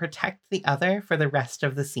safety and protect the other for the rest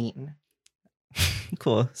of the scene.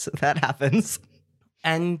 Cool. So that happens.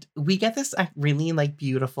 And we get this really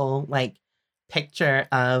beautiful picture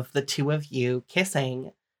of the two of you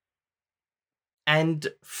kissing. And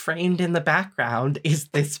framed in the background is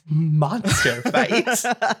this monster fight.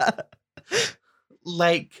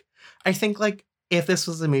 I think if this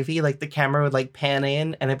was a movie, the camera would pan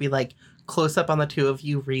in and it'd be close up on the two of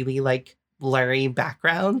you, really blurry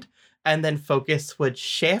background, and then focus would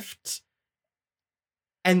shift,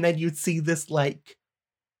 and then you'd see this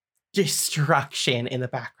destruction in the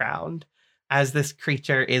background as this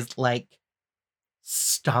creature is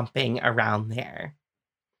stomping around there.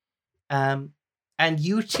 And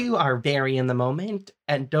you two are very in the moment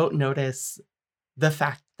and don't notice the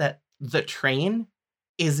fact that the train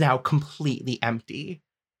is now completely empty,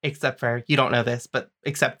 except for, you don't know this, but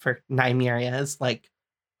except for Nymeria's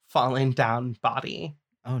fallen down body.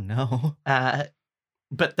 Oh no.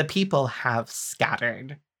 But the people have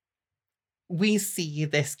scattered. We see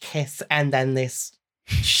this kiss and then this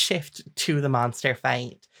shift to the monster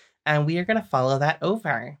fight, and we are going to follow that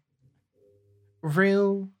over.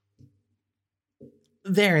 Rue,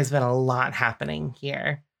 there has been a lot happening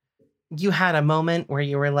here. You had a moment where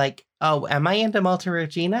you were like, oh, am I into Malta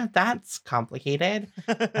Regina? That's complicated.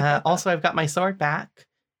 Also, I've got my sword back.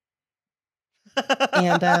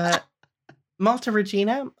 And Malta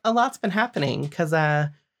Regina, a lot's been happening because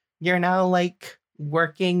you're now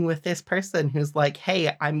working with this person who's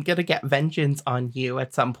hey, I'm going to get vengeance on you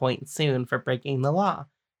at some point soon for breaking the law.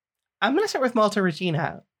 I'm going to start with Malta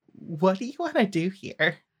Regina. What do you want to do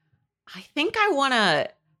here? I think I want to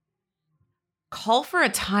call for a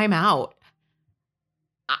timeout.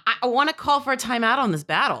 I want to call for a timeout on this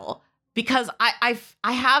battle because I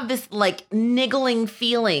have this niggling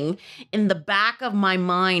feeling in the back of my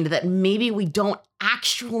mind that maybe we don't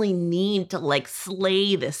actually need to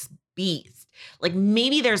slay this beast.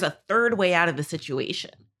 Maybe there's a third way out of the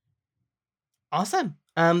situation. Awesome.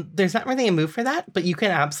 There's not really a move for that, but you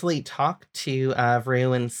can absolutely talk to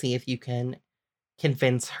Rue and see if you can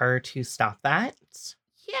convince her to stop that.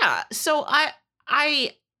 Yeah. So I'm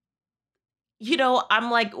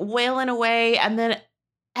wailing away, and then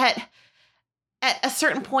at a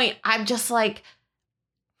certain point, I'm just like,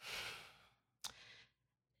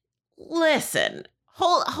 listen,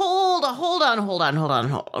 hold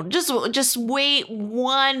on. Just wait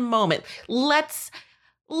one moment. Let's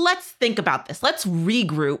think about this. Let's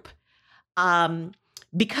regroup.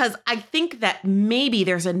 Because I think that maybe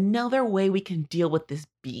there's another way we can deal with this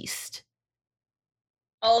beast.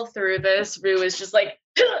 All through this, Rue is just like,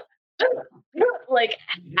 like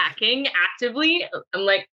hacking actively. I'm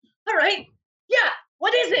like, all right, yeah,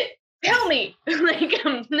 what is it? Tell me. Like,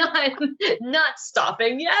 I'm not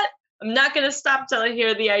stopping yet. I'm not gonna stop till I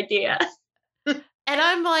hear the idea. And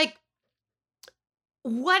I'm like,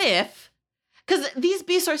 what if? Because these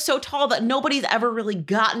beasts are so tall that nobody's ever really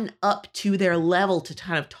gotten up to their level to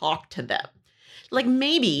kind of talk to them. Like,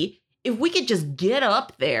 maybe if we could just get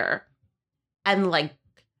up there and like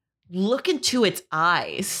look into its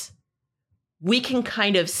eyes, we can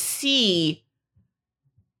kind of see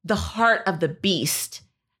the heart of the beast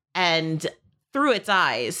and through its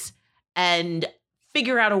eyes and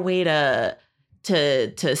figure out a way to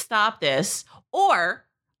stop this. Or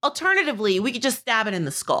alternatively, we could just stab it in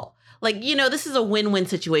the skull. Like, this is a win-win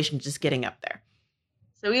situation just getting up there.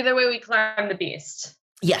 So either way, we climb the beast.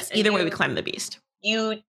 Yes, either way we climb the beast.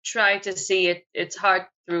 You try to see its heart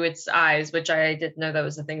through its eyes, which I didn't know that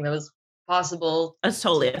was a thing that was possible. That's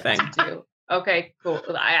totally a thing. To do. Okay, cool.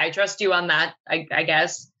 I trust you on that, I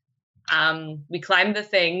guess. We climb the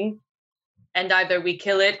thing, and either we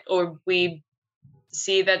kill it or we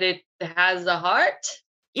see that it has a heart.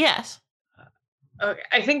 Yes. Okay,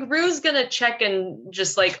 I think Rue's gonna check and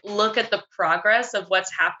just like look at the progress of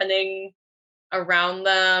what's happening around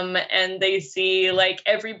them, and they see like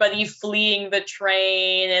everybody fleeing the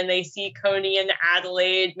train, and they see Coney and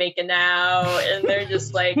Adelaide making out, and they're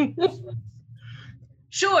just like,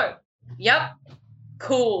 sure, yep,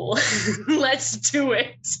 cool, let's do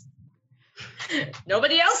it.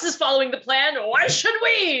 Nobody else is following the plan. Why should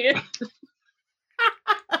we?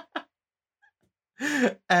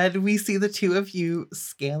 And we see the two of you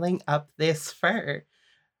scaling up this fur.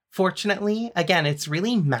 Fortunately, again, it's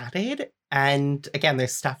really matted. And again,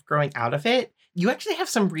 there's stuff growing out of it. You actually have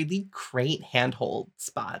some really great handhold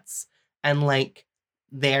spots. And like,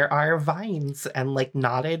 there are vines and like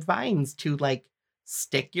knotted vines to like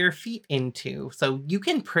stick your feet into. So you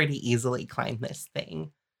can pretty easily climb this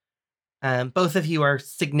thing. Both of you are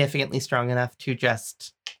significantly strong enough to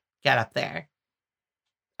just get up there.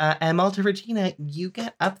 And Malta Regina, you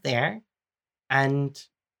get up there and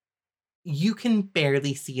you can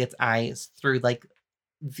barely see its eyes through like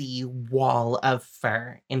the wall of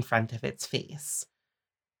fur in front of its face.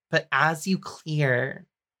 But as you clear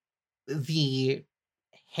the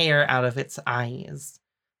hair out of its eyes,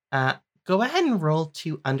 go ahead and roll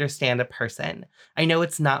to understand a person. I know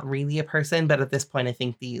it's not really a person, but at this point, I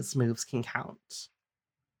think these moves can count.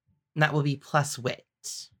 And that will be plus wit.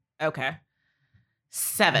 Okay.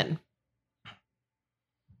 7.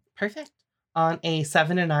 Perfect. On a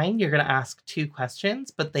 7 and 9, you're going to ask 2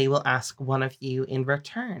 questions, but they will ask one of you in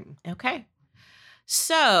return. Okay.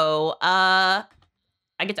 So, I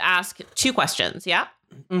get to ask 2 questions, yeah?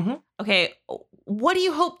 Mm-hmm. Okay. What do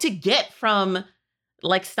you hope to get from,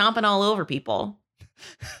 like, stomping all over people?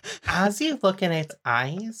 As you look in its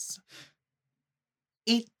eyes,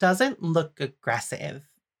 it doesn't look aggressive.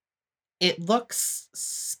 It looks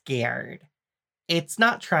scared. It's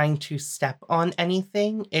not trying to step on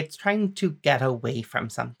anything. It's trying to get away from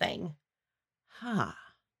something. Huh.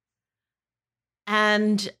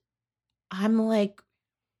 And I'm like,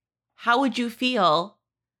 how would you feel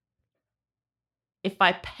if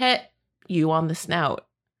I pet you on the snout?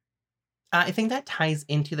 I think that ties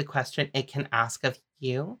into the question it can ask of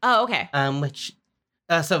you. Oh, okay.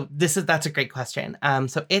 That's a great question.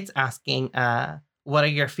 So it's asking, what are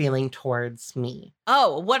you feeling towards me?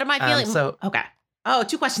 Oh, what am I feeling? Okay. Oh,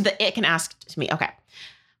 2 questions that it can ask to me. Okay.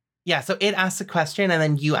 Yeah, so it asks a question and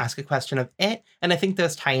then you ask a question of it. And I think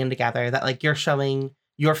those tie in together, that like you're showing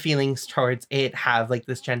your feelings towards it have like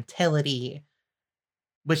this gentility,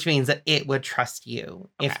 which means that it would trust you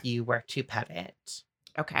if you were to pet it.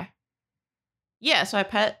 Okay. Yeah, so I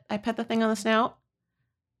pet the thing on the snout.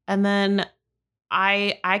 And then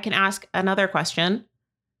I can ask another question.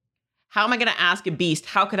 How am I going to ask a beast?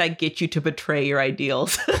 How could I get you to betray your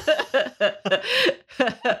ideals?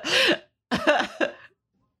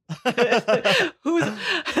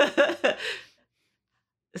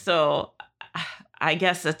 So I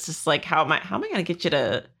guess it's just like, how am I going to get you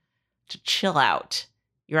to chill out?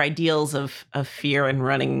 Your ideals of fear and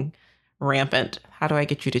running rampant. How do I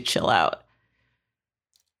get you to chill out?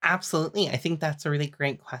 Absolutely. I think that's a really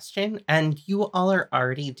great question. And you all are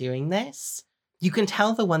already doing this. you can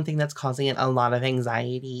tell the one thing that's causing it a lot of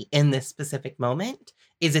anxiety in this specific moment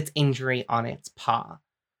is its injury on its paw.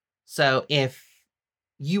 So if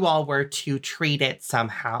you all were to treat it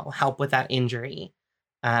somehow, help with that injury,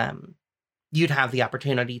 you'd have the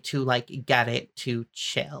opportunity to like get it to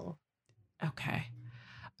chill. Okay.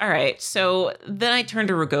 All right. So then I turn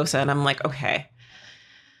to Rugosa and I'm like, okay,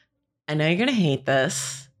 I know you're going to hate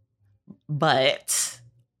this, but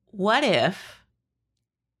what if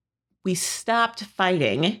we stopped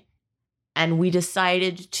fighting and we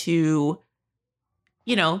decided to,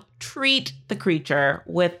 treat the creature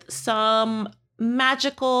with some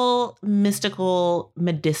magical, mystical,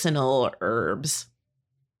 medicinal herbs?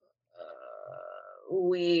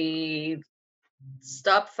 We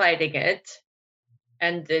stop fighting it,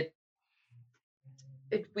 and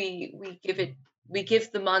we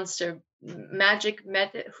give the monster magic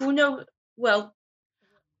method. Who knows? Well,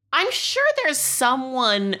 I'm sure there's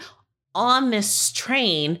someone on this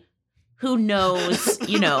train who knows,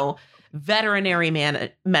 veterinary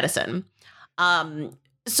medicine.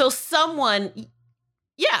 So someone,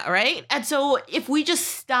 yeah, right? And so if we just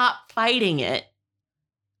stop fighting it,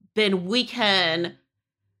 then we can,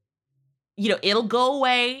 it'll go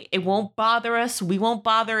away. It won't bother us. We won't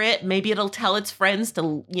bother it. Maybe it'll tell its friends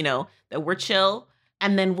to, that we're chill,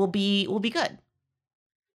 and then we'll be good.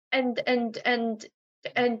 And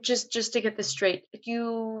just to get this straight,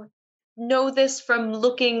 you know this from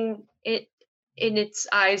looking it in its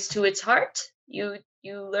eyes to its heart? You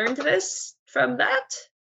learned this from that?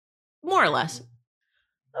 More or less.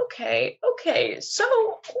 Okay.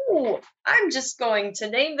 So, I'm just going to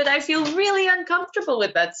name that I feel really uncomfortable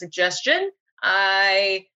with that suggestion.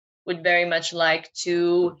 I would very much like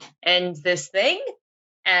to end this thing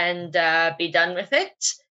and be done with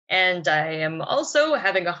it. And I am also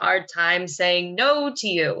having a hard time saying no to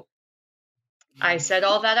you. I said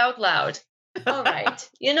all that out loud. All right.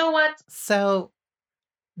 You know what? So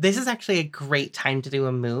this is actually a great time to do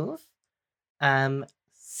a move.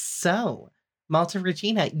 So Malta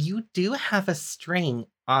Regina, you do have a string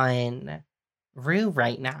on Rue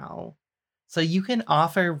right now. So you can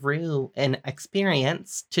offer Rue an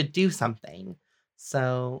experience to do something.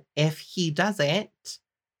 So if he does it,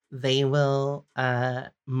 they will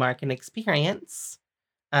mark an experience.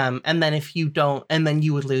 And then if you don't, and then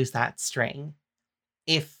you would lose that string.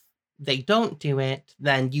 If they don't do it,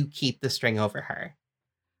 then you keep the string over her.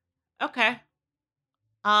 Okay.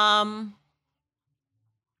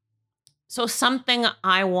 So something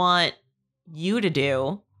I want you to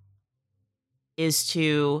do is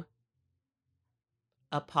to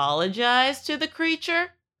apologize to the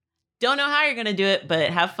creature. Don't know how you're going to do it, but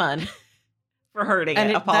have fun for hurting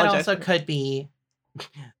it. That also could be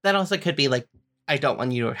like, I don't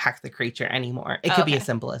want you to hack the creature anymore. It could be as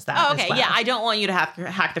simple as that. Oh, okay. As well. Yeah, I don't want you to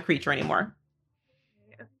hack the creature anymore.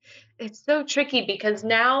 It's so tricky because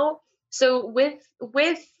now, so with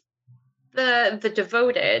the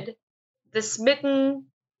devoted, the smitten,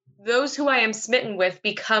 those who I am smitten with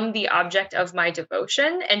become the object of my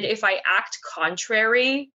devotion, and if I act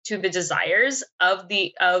contrary to the desires of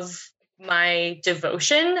my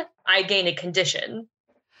devotion, I gain a condition.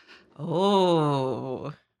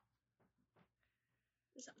 Oh.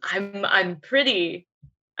 I'm pretty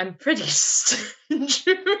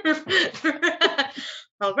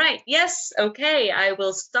All right. Yes. Okay. I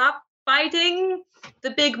will stop fighting the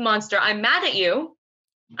big monster. I'm mad at you.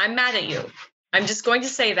 I'm just going to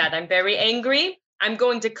say that. I'm very angry. I'm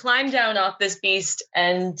going to climb down off this beast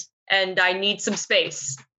and I need some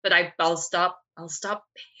space. But I'll stop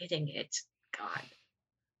hitting it. God.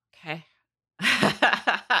 Okay.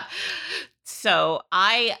 So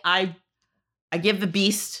I give the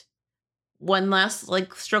beast one last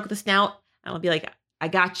stroke of the snout, and I'll be like, I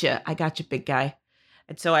got you, big guy.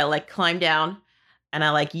 And so I climb down and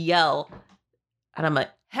I yell, and I'm like,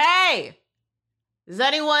 hey, does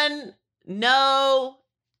anyone know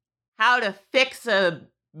how to fix a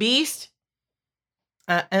beast?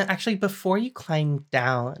 And actually, before you climb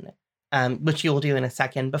down, which you'll do in a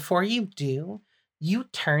second, before you do, you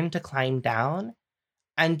turn to climb down,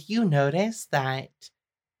 and you notice that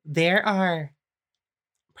there are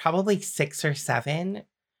probably 6 or 7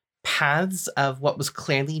 paths of what was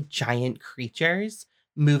clearly giant creatures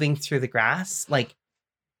moving through the grass,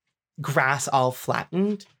 grass all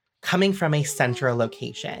flattened, coming from a central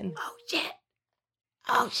location.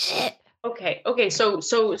 Oh shit. Okay. So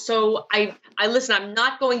I listen. I'm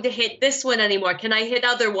not going to hit this one anymore. Can I hit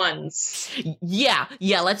other ones? Yeah.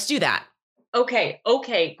 Let's do that. Okay.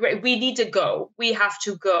 Great. We need to go. We have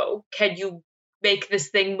to go. Can you make this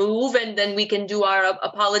thing move, and then we can do our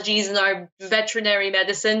apologies and our veterinary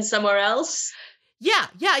medicine somewhere else? Yeah.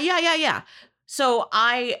 So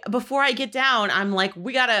before I get down, I'm like,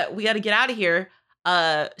 we gotta get out of here.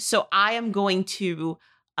 So I am going to,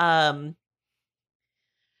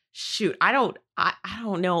 shoot, I don't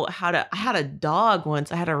know how to. I had a dog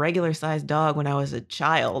once. I had a regular sized dog when I was a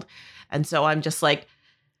child, and so I'm just like,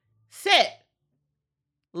 sit,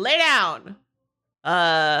 lay down,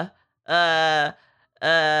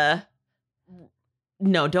 no,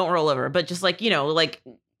 don't roll over, but just like, like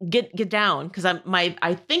get down, because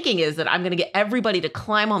my thinking is that I'm gonna get everybody to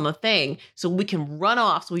climb on the thing so we can run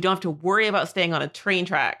off, so we don't have to worry about staying on a train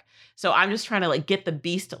track. So I'm just trying to like get the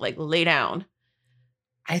beast to like lay down.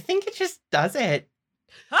 I think it just does it.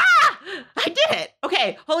 Ah! I did it.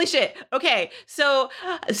 Okay. Holy shit. Okay. So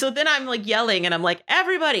then I'm like yelling and I'm like,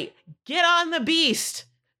 everybody, get on the beast.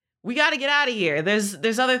 We got to get out of here.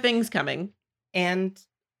 There's other things coming. And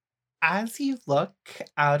as you look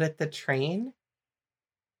out at the train,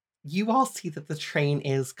 you all see that the train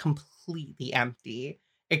is completely empty,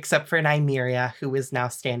 except for Nymeria, who is now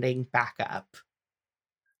standing back up.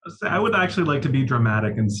 I would actually like to be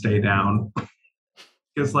dramatic and stay down.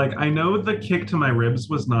 Because, like, I know the kick to my ribs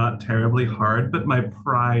was not terribly hard, but my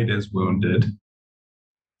pride is wounded.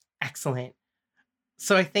 Excellent.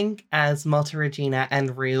 So I think as Malta Regina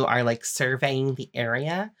and Rue are, like, surveying the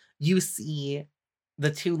area, you see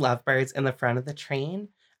the two lovebirds in the front of the train,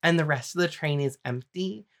 and the rest of the train is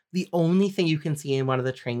empty. The only thing you can see in one of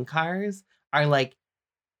the train cars are, like,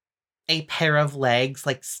 a pair of legs,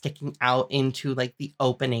 like, sticking out into, like, the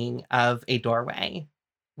opening of a doorway.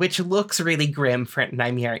 Which looks really grim for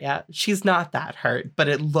Nymeria. She's not that hurt, but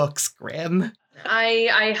it looks grim.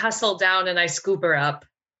 I hustle down and I scoop her up.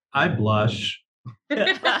 I blush.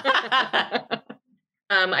 I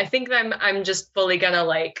think I'm just fully gonna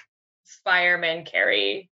like fireman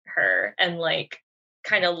carry her and like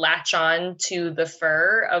kind of latch on to the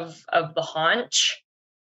fur of the haunch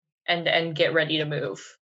and get ready to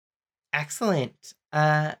move. Excellent.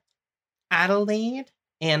 Adelaide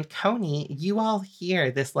and Coney, you all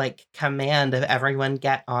hear this like command of everyone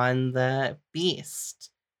get on the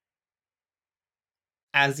beast.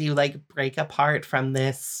 As you like break apart from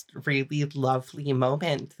this really lovely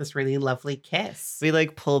moment, this really lovely kiss. We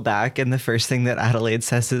like pull back, and the first thing that Adelaide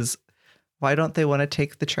says is, why don't they want to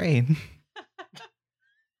take the train?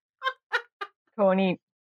 Coney,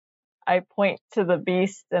 I point to the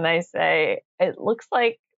beast and I say, it looks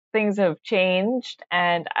like things have changed,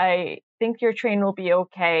 and I think your train will be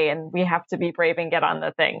okay, and we have to be brave and get on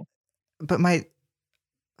the thing. But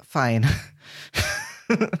fine.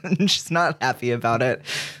 She's not happy about it.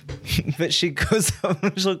 But she'll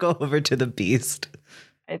go over to the beast.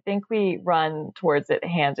 I think we run towards it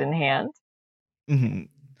hand in hand. Mm-hmm.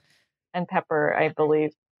 And Pepper, I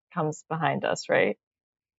believe, comes behind us, right?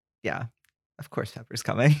 Yeah, of course Pepper's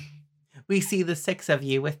coming. We see the six of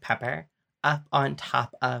you with Pepper up on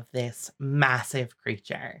top of this massive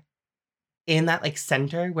creature. In that like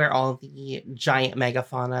center where all the giant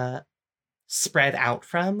megafauna spread out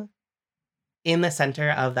from, in the center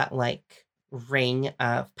of that like ring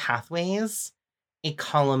of pathways, a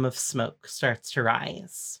column of smoke starts to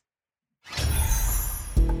rise.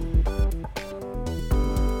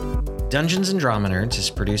 Dungeons & Drama Nerds is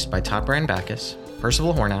produced by Todd Brian Backus,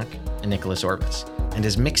 Percival Hornack, and Nicholas Orbis, and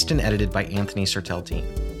is mixed and edited by Anthony Serteltine.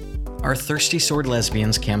 Our Thirsty Sword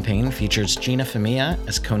Lesbians campaign features Gina Femia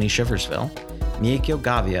as Coney Shiversville, Miekio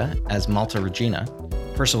Gavia as Malta Regina,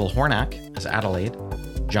 Percival Hornack as Adelaide,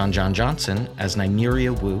 John Johnson as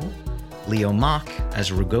Nymeria Wu, Leo Mock as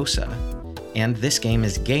Rugosa, and this game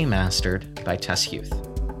is game mastered by Tess Huth.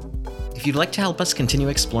 If you'd like to help us continue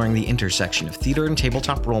exploring the intersection of theater and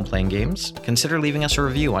tabletop role-playing games, consider leaving us a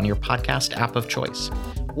review on your podcast app of choice,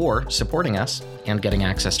 or supporting us and getting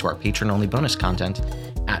access to our patron-only bonus content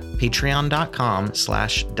at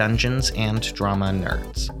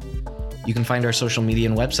patreon.com/dungeonsanddramanerds. You can find our social media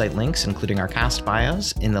and website links, including our cast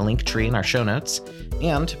bios, in the link tree in our show notes,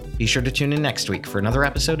 and be sure to tune in next week for another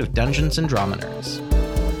episode of Dungeons & Drama Nerds.